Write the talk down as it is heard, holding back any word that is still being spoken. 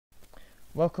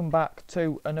Welcome back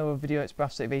to another video. It's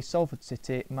Bradford v Salford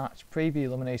City match preview,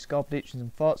 elimination score predictions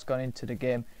and thoughts going into the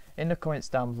game in the comments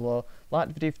down below. Like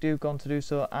the video if you've gone to do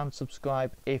so, and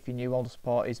subscribe if you're new. All the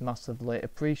support is massively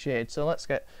appreciated. So let's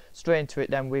get straight into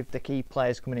it then with the key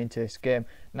players coming into this game.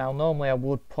 Now normally I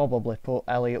would probably put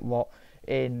Elliot Watt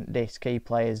in this key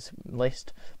players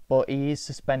list, but he is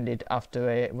suspended after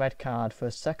a red card for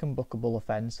a second bookable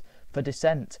offence for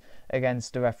dissent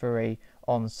against the referee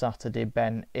on Saturday,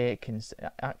 Ben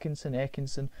Atkinson,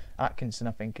 I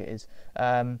think it is.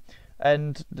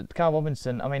 And Carl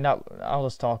Robinson, I mean, I'll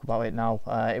just talk about it now.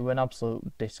 It was an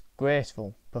absolute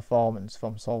disgraceful performance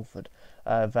from Salford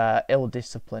of ill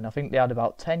discipline. I think they had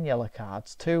about 10 yellow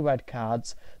cards, 2 red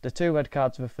cards. The 2 red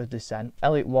cards were for dissent.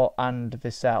 Elliot Watt and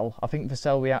Vassell. I think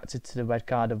Vassell reacted to the red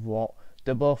card of Watt.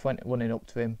 They both went running up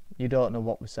to him. You don't know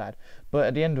what was said. But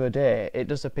at the end of the day, it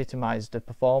does epitomise the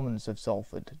performance of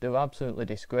Salford. They were absolutely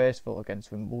disgraceful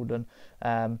against Wimbledon.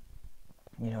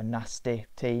 Nasty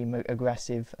team,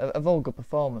 aggressive, a vulgar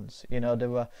performance. They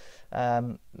were,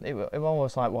 it was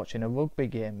almost like watching a rugby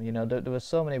game. There were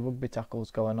so many rugby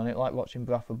tackles going on. It like watching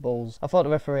Bradford Bulls. I thought the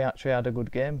referee actually had a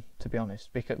good game, to be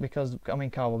honest, because I mean,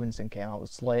 Carl Robinson came out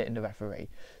slating the referee,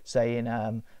 saying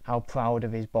how proud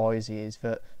of his boys he is,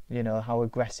 that how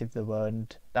aggressive they were,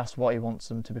 and that's what he wants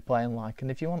them to be playing like. And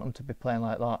if you want them to be playing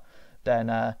like that,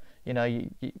 then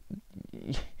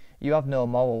you have no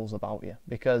morals about you,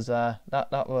 because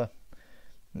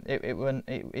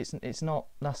it's not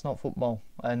football,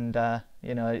 and they'll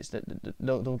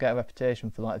get a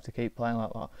reputation for that if they keep playing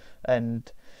like that.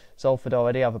 And Salford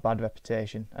already have a bad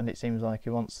reputation, and it seems like he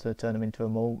wants to turn them into a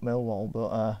Millwall,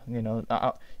 but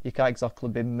you can't exactly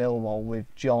be Millwall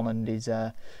with John and his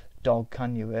dog,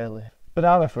 can you really? But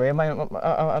our referee,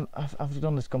 I've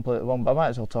done this completely wrong, but I might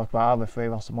as well talk about our referee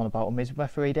whilst I'm on about him. He's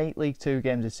refereed 8 League 2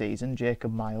 games this season,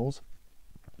 Jacob Miles.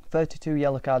 32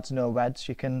 yellow cards, no reds.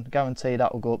 You can guarantee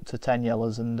that will go up to 10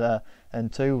 yellows and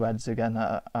 2 reds again,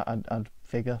 I'd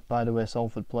figure, by the way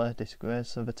Salford play.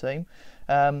 Disgrace of a team.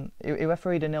 He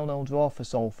refereed a 0-0 draw for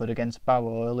Salford against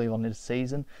Barrow earlier on in the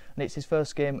season, and it's his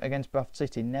first game against Bradford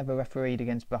City. Never refereed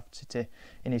against Bradford City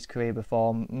in his career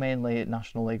before, mainly at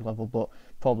National League level, but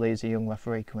probably as a young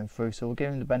referee coming through, so we'll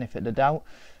give him the benefit of the doubt,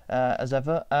 as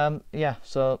ever.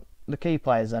 So the key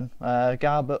players then,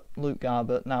 Luke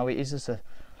Garbett. Now he's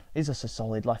just a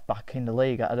solid left back in the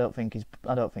league. I don't think he's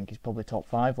probably top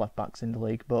 5 left backs in the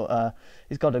league, but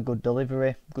he's got a good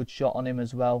delivery, good shot on him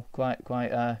as well. Quite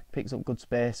picks up good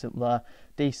space up there.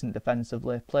 Decent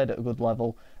defensively, played at a good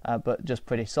level, but just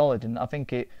pretty solid. And I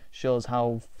think it shows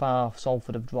how far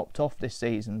Salford have dropped off this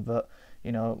season. But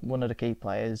one of the key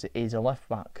players is a left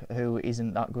back who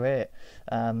isn't that great.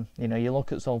 You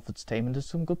look at Salford's team, and there's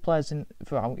some good players in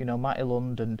throughout. Matty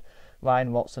Lund and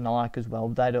Ryan Watson I like as well.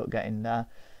 They don't get in there.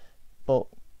 But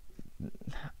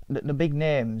the big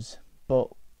names, but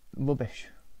rubbish.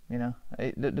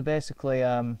 They're basically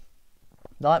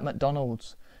like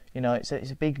McDonald's. It's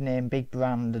a big name, big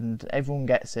brand, and everyone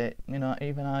gets it.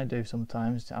 Even I do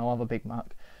sometimes. I'll have a Big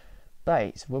Mac, but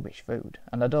it's rubbish food,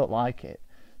 and I don't like it.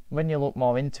 When you look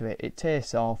more into it, it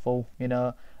tastes awful.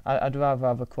 I'd rather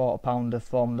have a quarter pounder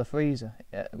from the freezer,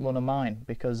 one of mine,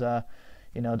 because the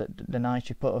nice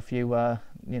you put a few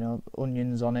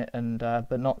onions on it, and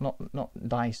but not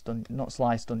diced, not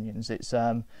sliced onions. It's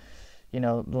one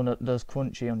of those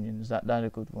crunchy onions, they're the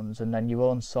good ones, and then your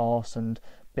own sauce and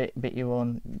put your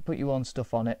own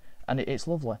stuff on it, and it's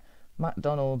lovely.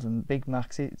 McDonald's and Big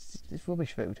Macs, it's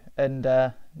rubbish food, and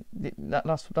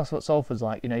that's what Salford's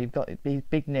like. You've got these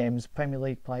big names, Premier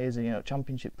League players,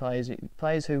 Championship players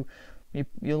who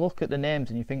you look at the names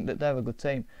and you think that they're a good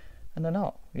team, and they're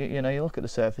not. You look at the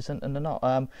surface and they're not.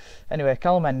 Anyway,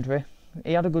 Callum Hendry,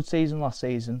 he had a good season last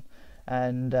season,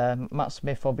 and Matt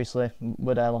Smith obviously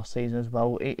were there last season as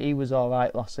well. He was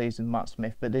alright last season, Matt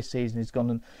Smith, but this season he's gone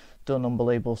and done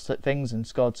unbelievable things and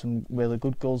scored some really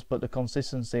good goals, but the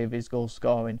consistency of his goal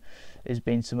scoring has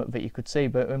been something that you could see.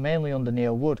 But we're mainly under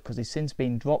Neil Wood, because he's since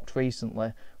been dropped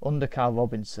recently under Carl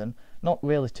Robinson. Not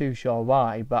really too sure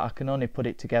why, but I can only put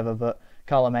it together that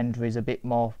Callum Hendry is a bit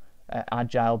more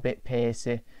agile, bit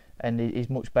pacey, and he's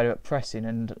much better at pressing.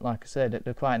 And like I said,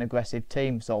 they're quite an aggressive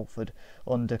team, Salford,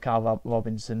 under Carl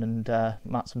Robinson, and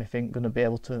Matt Smith ain't going to be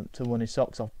able to run his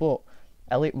socks off. But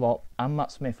Elliot Watt and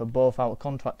Matt Smith are both out of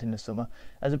contract in the summer.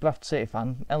 As a Bradford City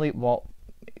fan, Elliot Watt,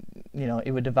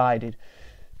 he was divided.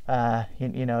 He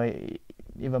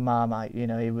was Marmite. He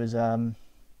was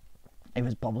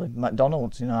probably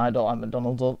McDonald's. I don't like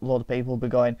McDonald's. A lot of people will be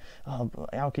going, "Oh,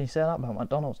 how can you say that about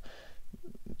McDonald's?"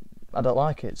 I don't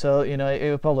like it. So, you know, it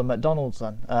was probably McDonald's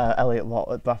then, Elliot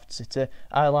Watt at Bradford City.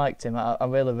 I liked him, I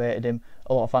really rated him.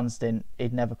 A lot of fans didn't.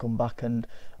 He'd never come back, and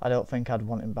I don't think I'd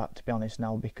want him back, to be honest,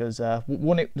 now, because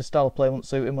one, the style of play wouldn't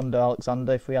suit him under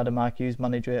Alexander. If we had a Mike Hughes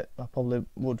manager, I probably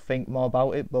would think more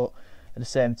about it, but at the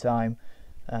same time,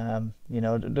 you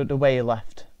know, the way he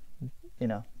left, you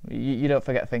know, you don't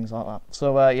forget things like that.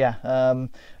 So, yeah,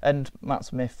 and Matt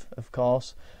Smith, of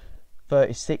course,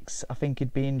 36, I think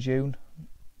he'd be in June.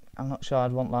 I'm not sure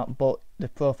I'd want that, but the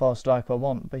profile striker I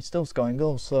want, but he's still scoring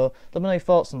goals. So let me know your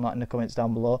thoughts on that in the comments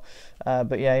down below.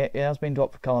 But yeah, he has been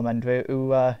dropped for Callum Hendry,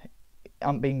 who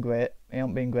hasn't been great. He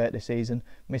hasn't been great this season.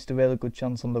 Missed a really good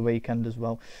chance on the weekend as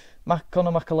well.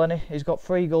 Conor McElhenney, he's got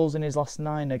 3 goals in his last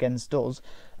 9 against us.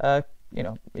 You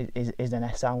know, he's an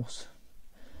S-house.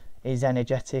 He's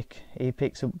energetic. He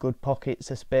picks up good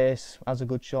pockets of space. Has a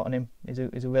good shot on him. He's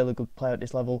a really good player at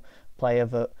this level. Player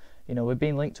that, you know, we've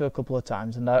been linked to a couple of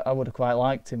times, and I would have quite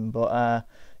liked him. But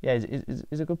yeah,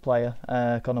 he's a good player,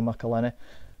 Conor McElhenney.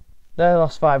 Their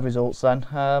last 5 results then.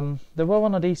 They were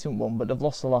on a decent one, but they've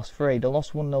lost the last 3. They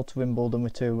lost 1-0 to Wimbledon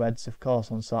with 2 reds, of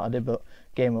course, on Saturday, but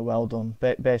game were well done.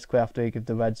 Basically, after he gave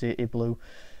the reds, he blew.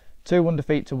 2-1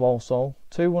 defeat to Walsall,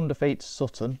 2-1 defeat to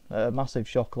Sutton, a massive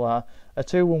shock there. A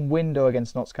 2-1 win though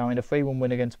against Notts County, and a 3-1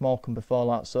 win against Morecambe before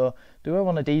that. So they were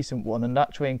on a decent one, and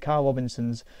actually in Carl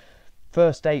Robinson's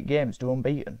first 8 games they're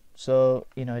unbeaten. So,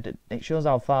 you know, it shows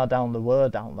how far down they were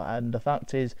down there, and the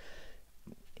fact is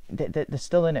they're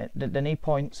still in it. They need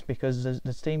points, because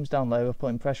there's teams down there who are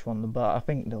putting pressure on them, but I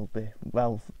think they'll be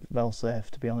well safe,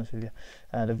 to be honest with you.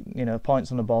 You know, points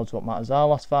on the board's what matters. Our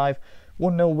last 5,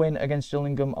 1-0 win against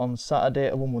Gillingham on Saturday,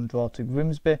 a 1-1 draw to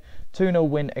Grimsby, 2-0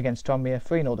 win against Tranmere,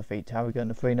 3-0 defeat to Harrogate,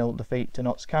 and a 3-0 defeat to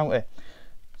Notts County.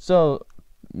 So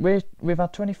we've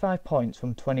had 25 points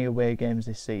from 20 away games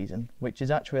this season, which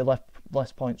is actually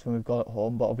less points than we've got at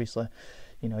home, but obviously,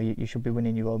 you know, you should be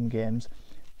winning your home games.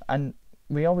 And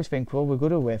we always think, well, we're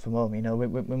good away from home, you know,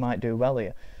 we might do well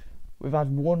here. We've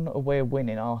had 1 away win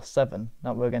in our 7,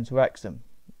 that were against Wrexham.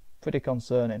 Pretty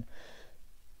concerning.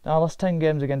 Our last 10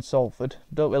 games against Salford,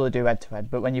 don't really do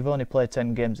head-to-head, but when you've only played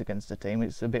 10 games against a team,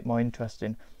 it's a bit more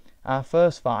interesting. Our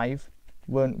first 5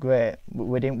 weren't great.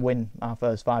 We didn't win our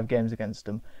first 5 games against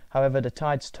them. However, the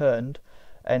tide's turned,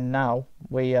 and now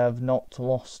we have not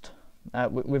lost.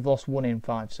 We've lost 1 in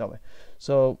 5, sorry.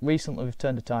 So recently we've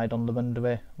turned the tide on them,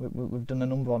 and we've done a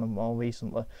number on them more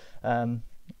recently. And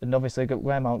obviously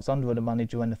Graham Alexander was the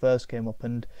manager when they first came up,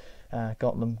 and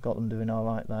got them doing all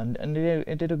right there. And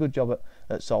he did a good job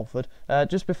at Salford.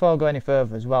 Just before I go any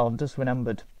further as well, I've just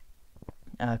remembered,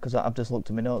 because I've just looked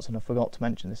at my notes and I forgot to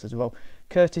mention this as well.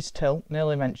 Curtis Till,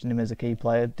 nearly mentioned him as a key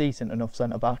player, decent enough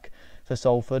centre back for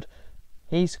Salford.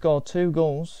 He scored 2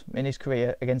 goals in his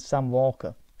career against Sam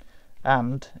Walker,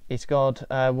 and he scored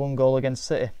 1 goal against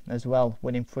City as well,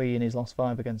 winning 3 in his last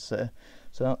 5 against City.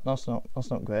 So that's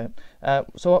not great.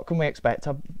 So what can we expect?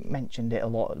 I've mentioned it a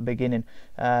lot at the beginning.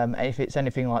 If it's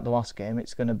anything like the last game,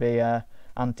 it's going to be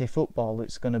anti-football.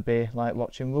 It's going to be like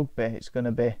watching rugby. It's going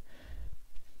to be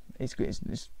it's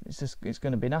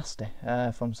going to be nasty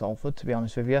from Salford, to be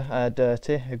honest with you.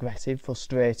 Dirty, aggressive,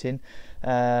 frustrating.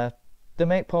 They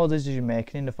make poor decision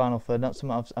making in the final third. That's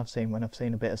something I've seen when I've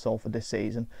seen a bit of Salford this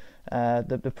season.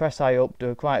 The press high up,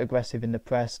 they're quite aggressive in the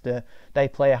press. They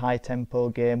play a high tempo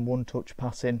game, 1-touch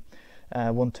passing,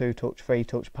 1-2-touch,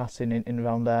 3-touch passing in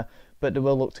around there. But they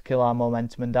will look to kill our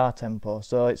momentum and our tempo.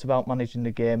 So it's about managing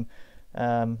the game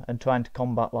and trying to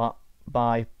combat that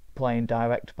by playing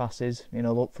direct passes. You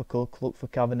know, look for Cook, look for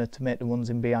Kavanagh to make the ones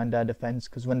in behind their defence,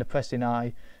 because when they're pressing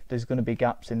high, there's going to be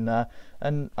gaps in there,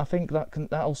 and I think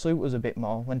that'll suit us a bit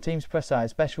more. When teams press high,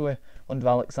 especially under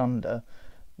Alexander,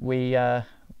 we're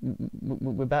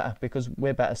better, because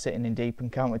we're better sitting in deep and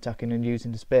counter-attacking and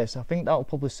using the space. I think that'll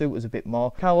probably suit us a bit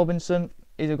more. Carl Robinson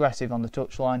is aggressive on the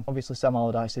touchline. Obviously Sam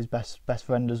Allardyce is best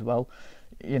friend as well.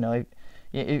 You know,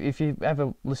 if you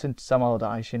ever listen to Sam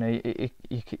Allardyce, you know,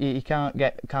 you can't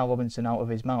get Carl Robinson out of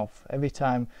his mouth. Every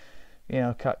time, you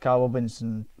know, Carl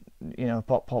Robinson, you know,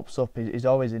 pops up, he's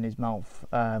always in his mouth.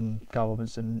 Carl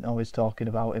Robinson, always talking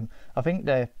about him. I think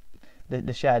they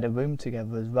shared a room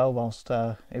together as well whilst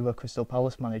he was Crystal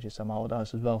Palace manager, Sam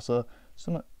Allardyce, as well. So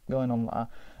something going on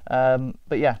there.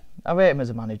 But yeah, I rate him as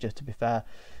a manager, to be fair.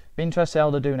 Be interested how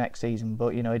they do next season,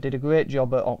 but you know, he did a great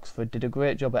job at Oxford, did a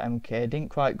great job at MK, didn't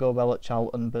quite go well at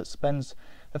Charlton, but spends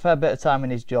a fair bit of time in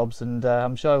his jobs, and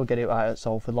I'm sure he'll get it right at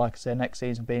Salford. Like I say, next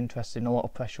season will be interesting, a lot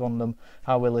of pressure on them.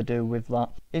 How will he do with that?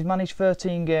 He's managed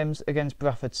 13 games against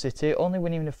Bradford City, only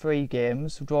winning the 3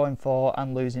 games, drawing 4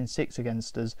 and losing 6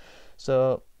 against us.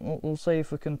 So we'll see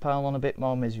if we can pile on a bit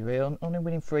more misery. Only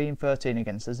winning 3 in 13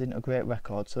 against us isn't a great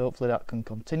record, so hopefully that can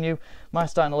continue. My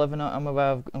starting 11, I'm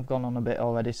aware I've gone on a bit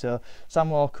already. So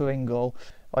Sam Walker in goal,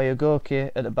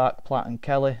 Oyegoki at the back, Platt and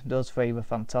Kelly. Those 3 were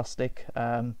fantastic.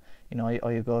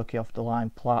 Oyegoki off the line,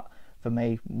 Platt for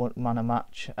me man of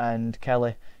match, and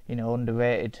Kelly,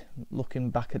 underrated.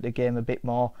 Looking back at the game a bit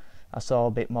more, I saw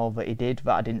a bit more that he did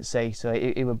that I didn't see, so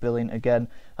he was brilliant again.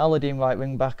 Aladdin right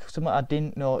wing back. Something I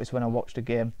didn't notice when I watched the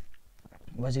game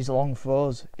was his long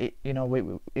throws. He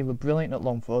was brilliant at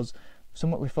long throws.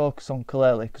 Something we focus on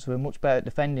clearly, because we're much better at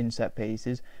defending set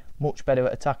pieces, much better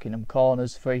at attacking them,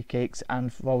 corners, free kicks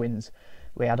and throw-ins.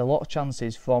 We had a lot of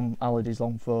chances from Aladdin's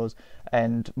long throws,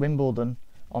 and Wimbledon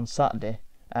on Saturday,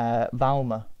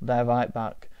 Valmer, their right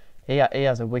back, he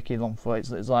has a wicked long throw. It's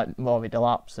like Rory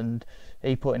Delap's, and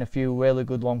he put in a few really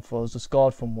good long throws. They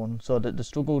scored from one, so that they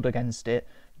struggled against it.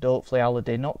 Hopefully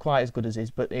Aladdin, not quite as good as his,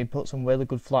 but he put some really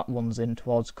good flat ones in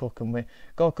towards Cook, and we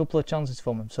got a couple of chances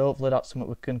from him. So hopefully that's something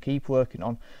we can keep working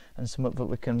on, and something that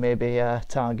we can maybe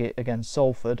target against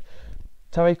Salford.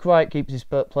 Tariq Wright keeps his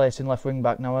place in left wing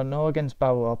back. Now I know against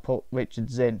Barrow I put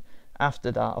Richards in.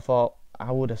 After that I thought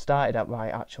I would have started at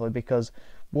right actually, because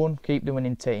 1, keep the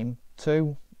winning team,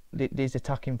 2, these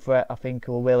attacking threat I think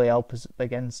will really help us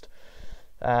against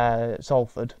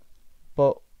Salford.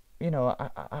 But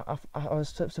I was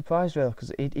surprised really,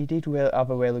 because he did have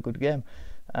a really good game,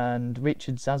 and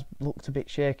Richards has looked a bit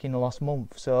shaky in the last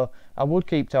month, so I would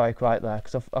keep Tariq right there,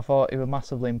 because I thought he was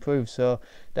massively improved, so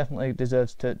definitely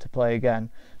deserves to play again.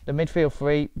 The midfield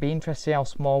 3, be interested to see how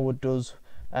Smallwood does.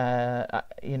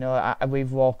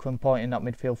 With Walker and pointing that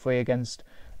midfield 3 against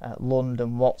Lund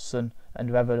and Watson, and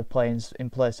whoever they're playing in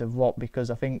place of what, because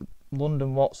I think Lund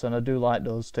and Watson, I do like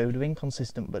those 2. They're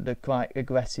inconsistent, but they're quite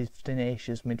aggressive,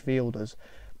 tenacious midfielders.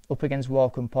 Up against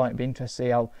Walker and Point, be interested to see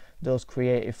how those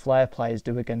creative flair players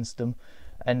do against them,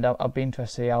 and I'll be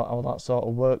interested to see how that sort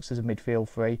of works as a midfield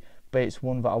 3. But it's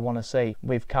one that I want to see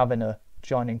with Kavanagh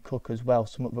joining Cook as well,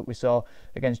 something that we saw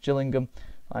against Gillingham.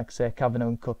 Like I say, Kavanagh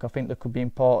and Cook, I think that could be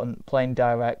important. Playing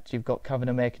direct, you've got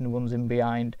Kavanagh making the runs in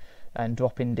behind and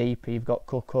dropping deeper. You've got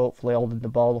Cook hopefully holding the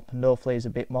ball up, and hopefully he's a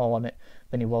bit more on it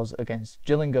than he was against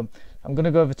Gillingham. I'm going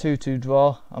to go over 2-2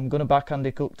 draw. I'm going to back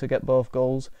Andy Cook to get both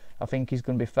goals. I think he's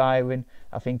going to be firing.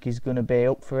 I think he's going to be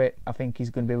up for it. I think he's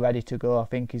going to be ready to go. I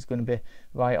think he's going to be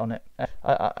right on it.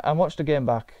 I watched the game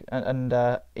back, and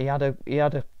he had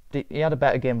a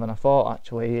better game than I thought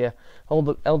actually. He held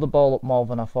the ball up more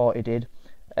than I thought he did.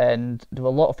 And there were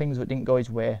a lot of things that didn't go his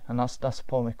way, and that's the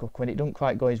problem with Cook. When it don't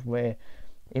quite go his way,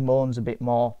 he moans a bit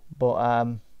more, but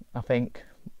I think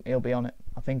he'll be on it.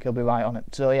 I think he'll be right on it.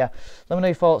 So yeah, let me know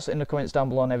your thoughts in the comments down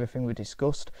below on everything we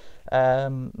discussed. Let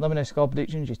me know your score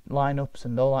predictions, your lineups,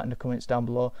 and all that in the comments down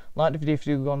below. Like the video if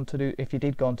you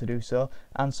did go on to do so,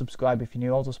 and subscribe if you're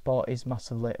new. All the support is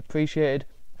massively appreciated.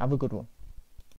 Have a good one.